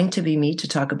Dying to Be Me to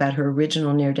talk about her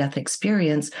original near-death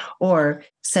experience, or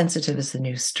Sensitive is the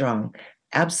New Strong.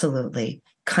 Absolutely.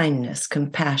 Kindness,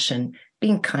 compassion,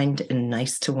 being kind and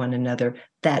nice to one another.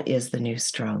 That is the new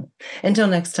strong. Until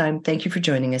next time, thank you for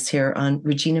joining us here on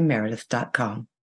reginameredith.com.